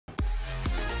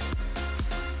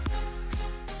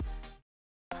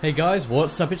Hey guys,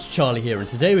 what's up? It's Charlie here, and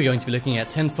today we're going to be looking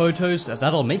at 10 photos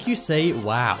that'll make you say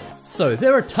wow. So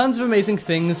there are tons of amazing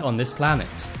things on this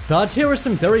planet, but here are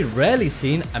some very rarely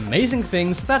seen amazing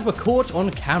things that were caught on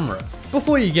camera.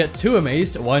 Before you get too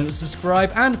amazed, why not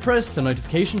subscribe and press the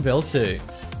notification bell too.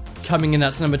 Coming in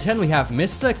at number 10 we have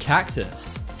Mr.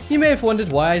 Cactus. You may have wondered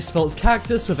why I spelled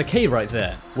cactus with a K right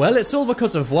there. Well, it's all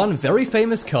because of one very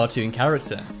famous cartoon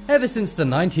character. Ever since the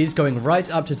 90s going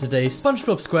right up to today,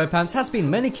 SpongeBob SquarePants has been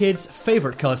many kids'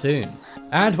 favourite cartoon.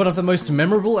 And one of the most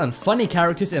memorable and funny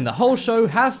characters in the whole show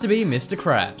has to be Mr.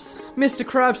 Krabs. Mr.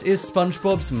 Krabs is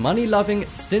SpongeBob's money-loving,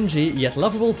 stingy, yet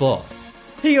lovable boss.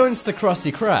 He owns the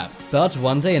Krusty Krab, but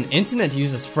one day an internet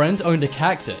user's friend owned a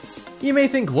cactus. You may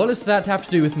think, what does that have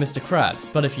to do with Mr.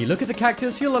 Krabs? But if you look at the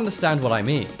cactus, you'll understand what I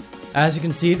mean. As you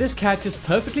can see, this cactus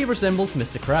perfectly resembles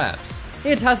Mr. Krabs.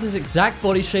 It has his exact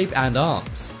body shape and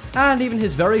arms, and even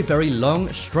his very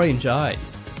long, strange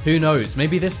eyes. Who knows,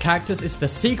 maybe this cactus is the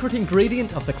secret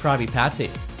ingredient of the Krabby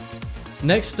Patty.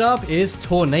 Next up is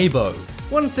Tornado.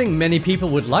 One thing many people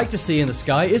would like to see in the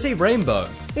sky is a rainbow.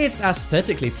 It's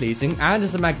aesthetically pleasing and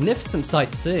is a magnificent sight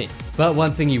to see. But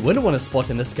one thing you wouldn't want to spot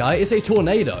in the sky is a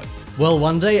tornado. Well,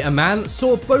 one day a man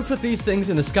saw both of these things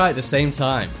in the sky at the same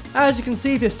time. As you can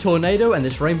see, this tornado and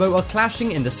this rainbow are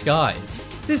clashing in the skies.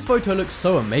 This photo looks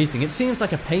so amazing, it seems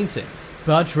like a painting.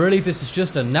 But really, this is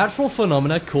just a natural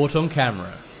phenomena caught on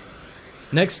camera.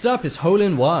 Next up is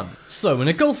hole-in-one. So when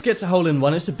a golf gets a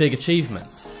hole-in-one, it's a big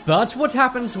achievement. But what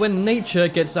happens when nature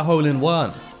gets a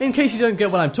hole-in-one? In case you don't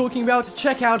get what I'm talking about,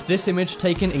 check out this image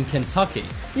taken in Kentucky.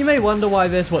 You may wonder why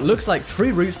there's what looks like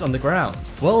tree roots on the ground.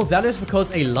 Well, that is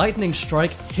because a lightning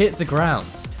strike hit the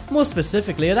ground. More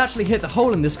specifically, it actually hit the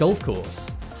hole in this golf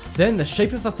course. Then the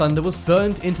shape of the thunder was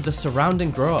burned into the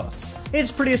surrounding grass.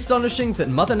 It's pretty astonishing that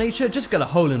Mother Nature just got a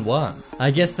hole-in-one.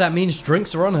 I guess that means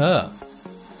drinks are on her.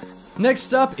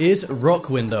 Next up is rock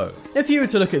window. If you were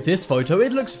to look at this photo,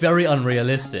 it looks very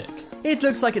unrealistic. It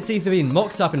looks like it's either been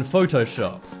mocked up in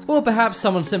Photoshop, or perhaps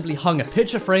someone simply hung a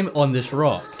picture frame on this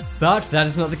rock. But that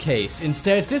is not the case.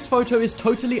 Instead, this photo is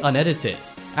totally unedited,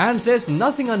 and there's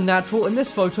nothing unnatural in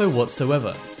this photo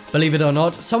whatsoever. Believe it or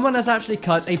not, someone has actually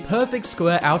cut a perfect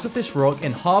square out of this rock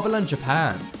in Harborland,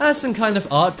 Japan. As some kind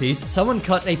of art piece, someone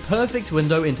cut a perfect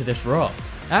window into this rock.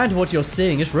 And what you're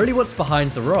seeing is really what's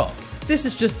behind the rock. This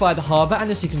is just by the harbour, and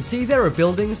as you can see, there are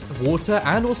buildings, water,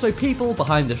 and also people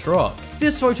behind this rock.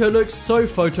 This photo looks so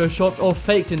photoshopped or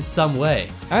faked in some way,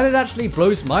 and it actually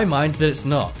blows my mind that it's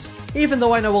not. Even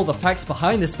though I know all the facts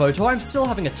behind this photo, I'm still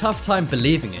having a tough time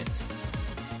believing it.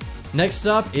 Next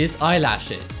up is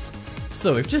eyelashes.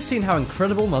 So we've just seen how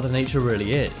incredible Mother Nature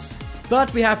really is.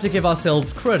 But we have to give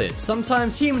ourselves credit,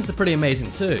 sometimes humans are pretty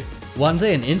amazing too. One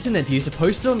day an internet user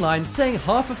posted online saying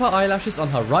half of her eyelashes on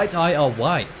her right eye are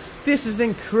white. This is an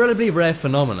incredibly rare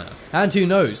phenomenon, and who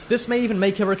knows, this may even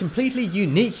make her a completely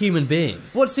unique human being.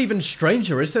 What's even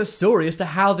stranger is her story as to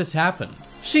how this happened.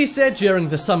 She said during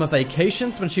the summer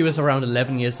vacations when she was around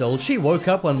 11 years old, she woke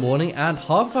up one morning and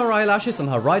half of her eyelashes on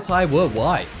her right eye were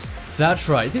white. That's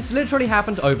right, this literally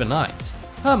happened overnight.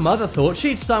 Her mother thought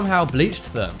she'd somehow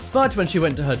bleached them, but when she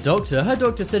went to her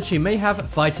doctor said she may have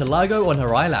vitiligo on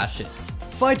her eyelashes.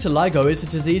 Vitiligo is a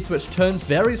disease which turns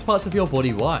various parts of your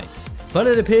body white, but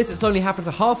it appears it's only happened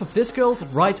to half of this girl's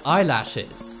right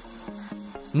eyelashes.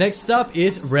 Next up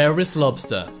is rarest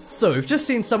lobster. So we've just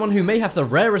seen someone who may have the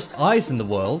rarest eyes in the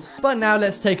world, but now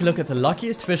let's take a look at the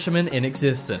luckiest fisherman in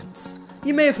existence.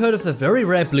 You may have heard of the very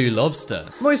rare blue lobster.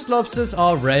 Most lobsters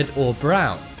are red or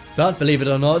brown. But believe it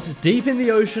or not, deep in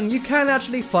the ocean you can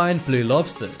actually find blue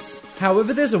lobsters.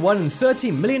 However, there's a 1 in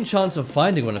 30 million chance of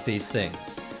finding one of these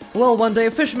things. Well, one day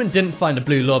a fisherman didn't find a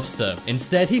blue lobster.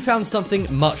 Instead, he found something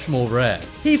much more rare.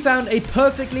 He found a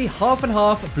perfectly half and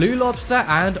half blue lobster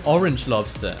and orange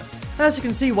lobster. As you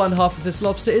can see, one half of this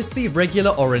lobster is the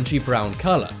regular orangey brown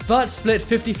color, but split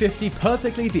 50-50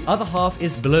 perfectly, the other half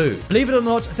is blue. Believe it or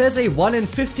not, there's a 1 in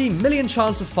 50 million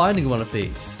chance of finding one of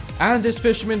these. And this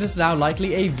fisherman is now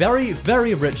likely a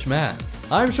very rich man.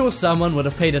 I'm sure someone would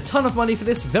have paid a ton of money for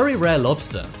this very rare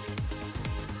lobster.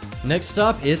 Next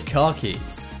up is car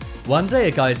keys. One day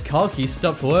a guy's car key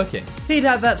stopped working. He'd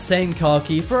had that same car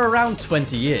key for around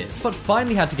 20 years, but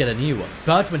finally had to get a new one.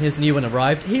 But when his new one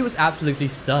arrived, he was absolutely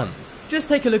stunned. Just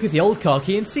take a look at the old car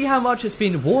key and see how much it's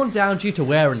been worn down due to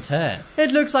wear and tear.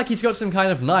 It looks like he's got some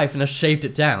kind of knife and has shaved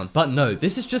it down, but no,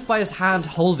 this is just by his hand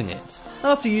holding it.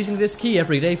 After using this key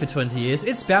every day for 20 years,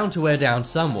 it's bound to wear down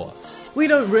somewhat. We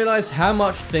don't realize how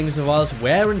much things of ours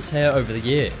wear and tear over the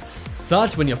years.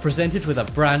 But when you're presented with a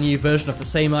brand new version of the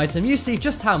same item, you see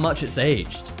just how much it's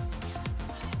aged.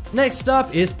 Next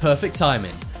up is perfect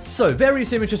timing. So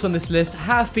various images on this list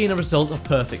have been a result of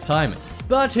perfect timing.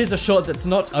 But here's a shot that's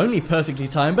not only perfectly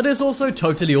timed, but is also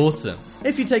totally awesome.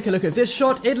 If you take a look at this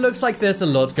shot, it looks like there's a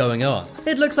lot going on.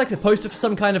 It looks like the poster for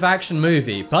some kind of action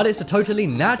movie, but it's a totally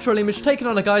natural image taken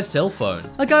on a guy's cell phone.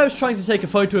 A guy was trying to take a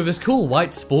photo of his cool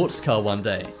white sports car one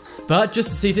day. But just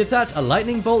as he did that, a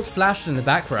lightning bolt flashed in the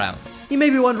background. You may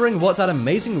be wondering what that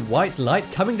amazing white light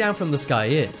coming down from the sky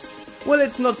is. Well,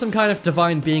 it's not some kind of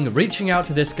divine being reaching out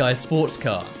to this guy's sports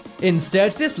car.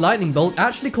 Instead, this lightning bolt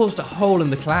actually caused a hole in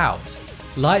the cloud.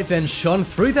 Light then shone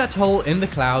through that hole in the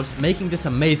clouds, making this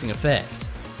amazing effect.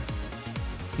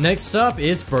 Next up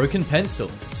is broken pencil.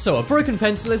 So a broken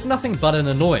pencil is nothing but an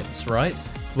annoyance, right?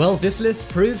 Well, this list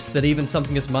proves that even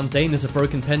something as mundane as a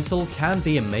broken pencil can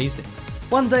be amazing.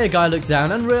 One day a guy looked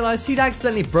down and realized he'd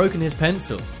accidentally broken his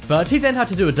pencil, but he then had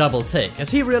to do a double take as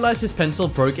he realized his pencil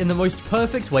broke in the most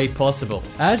perfect way possible.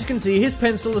 As you can see, his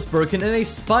pencil is broken in a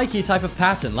spiky type of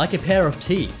pattern like a pair of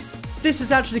teeth. This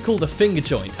is actually called a finger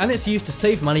joint, and it's used to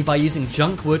save money by using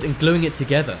junk wood and gluing it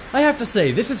together. I have to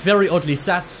say, this is very oddly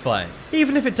satisfying,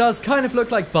 even if it does kind of look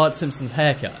like Bart Simpson's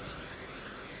haircut.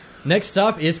 Next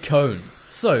up is cone.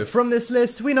 So from this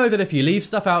list, we know that if you leave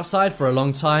stuff outside for a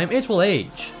long time, it will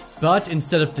age. But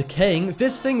instead of decaying,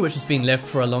 this thing which has been left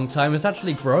for a long time has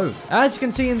actually grown. As you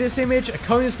can see in this image, a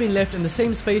cone has been left in the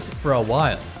same space for a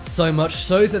while. So much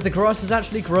so that the grass has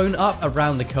actually grown up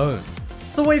around the cone.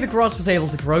 The way the grass was able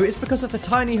to grow is because of the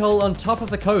tiny hole on top of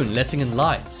the cone letting in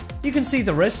light. You can see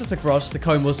the rest of the grass the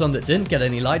cone was on that didn't get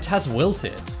any light has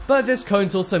wilted. But this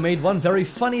cone's also made one very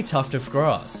funny tuft of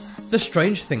grass. The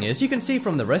strange thing is, you can see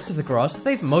from the rest of the grass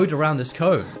they've mowed around this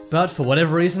cone. But for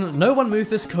whatever reason, no one moved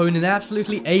this cone in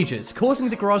absolutely ages, causing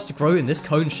the grass to grow in this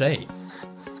cone shape.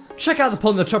 Check out the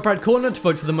poll in the top right corner to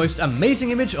vote for the most amazing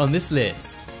image on this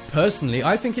list. Personally,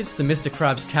 I think it's the Mr.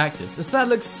 Krabs cactus, as that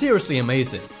looks seriously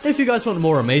amazing. If you guys want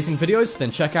more amazing videos,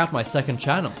 then check out my second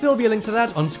channel. There'll be a link to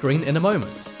that on screen in a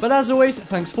moment. But as always,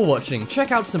 thanks for watching.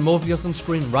 Check out some more videos on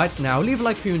screen right now, leave a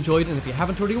like if you enjoyed, and if you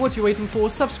haven't already, what you're waiting for,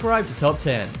 subscribe to Top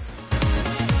 10s.